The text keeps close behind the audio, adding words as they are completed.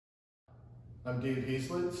I'm Dave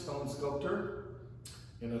Haslett, stone sculptor,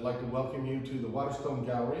 and I'd like to welcome you to the Waterstone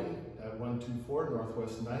Gallery at 124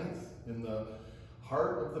 Northwest 9th in the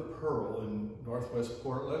heart of the Pearl in Northwest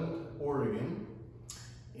Portland, Oregon.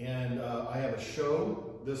 And I have a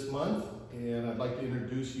show this month, and I'd like to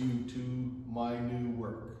introduce you to my new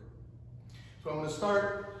work. So I'm going to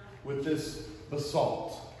start with this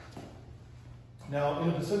basalt. Now, in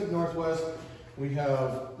the Pacific Northwest, we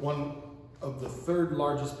have one of the third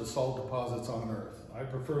largest basalt deposits on Earth. I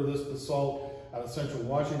prefer this basalt out of Central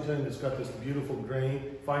Washington. It's got this beautiful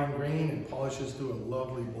grain, fine grain, and polishes to a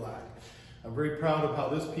lovely black. I'm very proud of how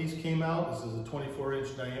this piece came out. This is a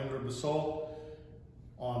 24-inch diameter basalt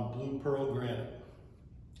on blue pearl granite.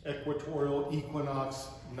 Equatorial Equinox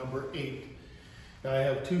number 8. Now I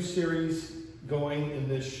have two series going in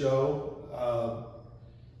this show.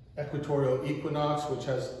 Equatorial Equinox, which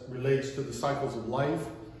relates to the cycles of life,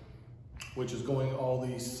 which is all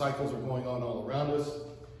these cycles are going on all around us.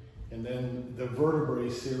 And then the vertebrae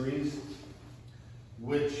series,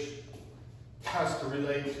 which has to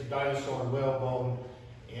relate to dinosaur and whalebone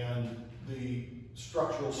and the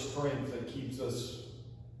structural strength that keeps us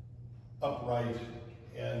upright,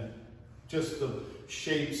 and just the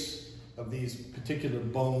shapes of these particular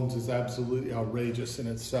bones is absolutely outrageous in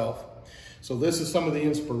itself. So this is some of the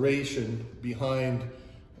inspiration behind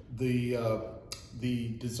the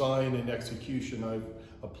design and execution I've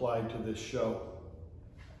applied to this show.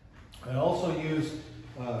 I also use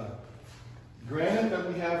granite that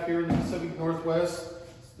we have here in the Pacific Northwest.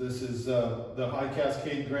 This is the High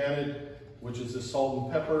Cascade granite, which is the salt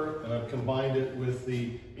and pepper, and I've combined it with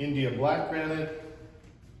the India black granite.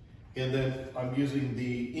 And then I'm using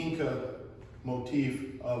the Inca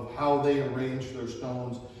motif of how they arrange their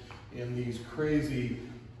stones in these crazy,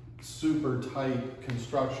 super tight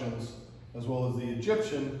constructions, as well as the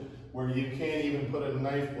Egyptian, where you can't even put a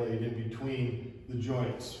knife blade in between the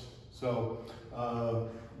joints. So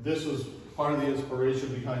this was part of the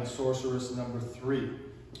inspiration behind Sorceress number 3.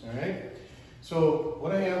 All right. So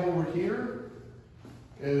what I have over here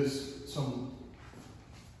is some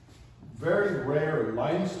very rare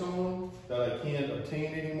limestone that I can't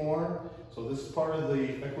obtain anymore. So this is part of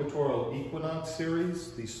the Equatorial Equinox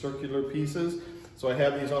series, these circular pieces. So I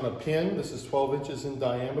have these on a pin. This is 12 inches in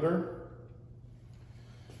diameter.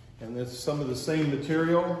 And it's some of the same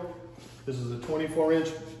material. This is a 24-inch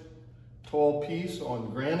tall piece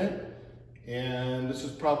on granite. And this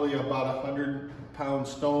is probably about 100-pound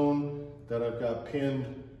stone that I've got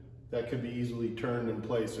pinned that can be easily turned in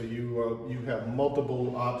place. So you have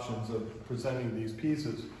multiple options of presenting these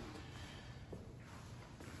pieces.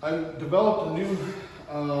 I've developed a new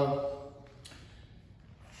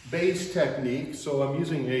base technique. So I'm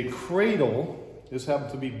using a cradle. This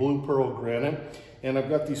happens to be blue pearl granite. And I've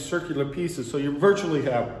got these circular pieces. So you virtually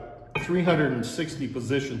have 360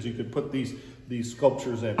 positions you could put these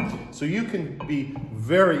sculptures in. So you can be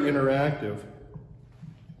very interactive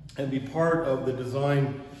and be part of the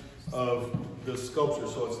design of the sculpture.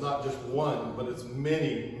 So it's not just one, but it's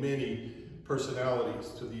many, many personalities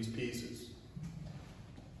to these pieces.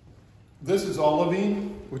 This is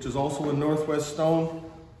olivine, which is also a Northwest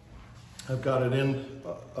stone. I've got it in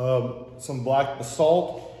some black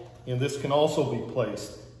basalt, and this can also be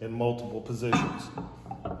placed in multiple positions.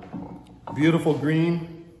 Beautiful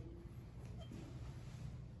green.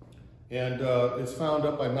 And it's found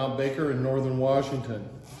up by Mount Baker in northern Washington.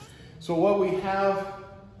 So what we have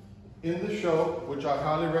in the show, which I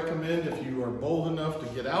highly recommend if you are bold enough to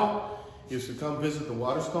get out, is to come visit the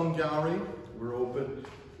Waterstone Gallery. We're open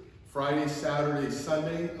Friday, Saturday,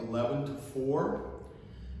 Sunday, 11 to 4.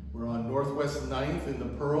 We're on Northwest 9th in the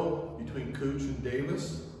Pearl between Cooch and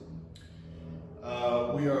Davis.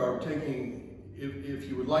 We are taking, if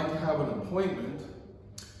you would like to have an appointment,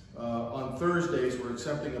 on Thursdays we're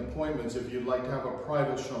accepting appointments if you'd like to have a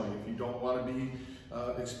private showing. If you don't want to be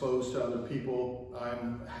exposed to other people,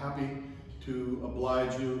 I'm happy to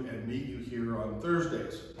oblige you and meet you here on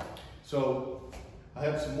Thursdays. So I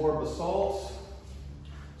have some more basalts,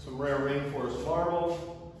 some rare rainforest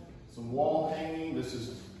marble, some wall hanging. This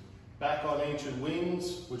is Back on Ancient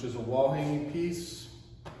Wings, which is a wall hanging piece,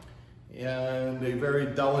 and a very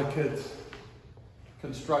delicate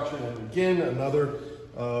construction. And again, another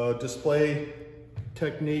display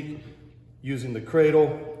technique using the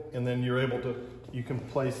cradle, and then you can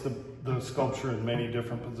place the sculpture in many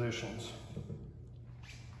different positions.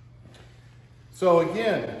 So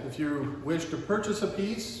again, if you wish to purchase a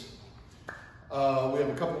piece, we have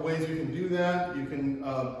a couple ways you can do that. You can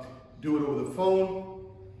do it over the phone,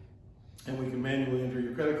 and we can manually enter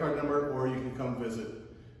your credit card number, or you can come visit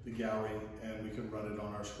the gallery and we can run it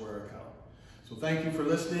on our Square account. So thank you for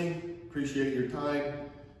listening. Appreciate your time.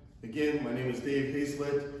 Again, my name is Dave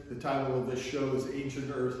Haslett. The title of this show is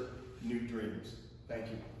Ancient Earth, New Dreams. Thank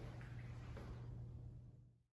you.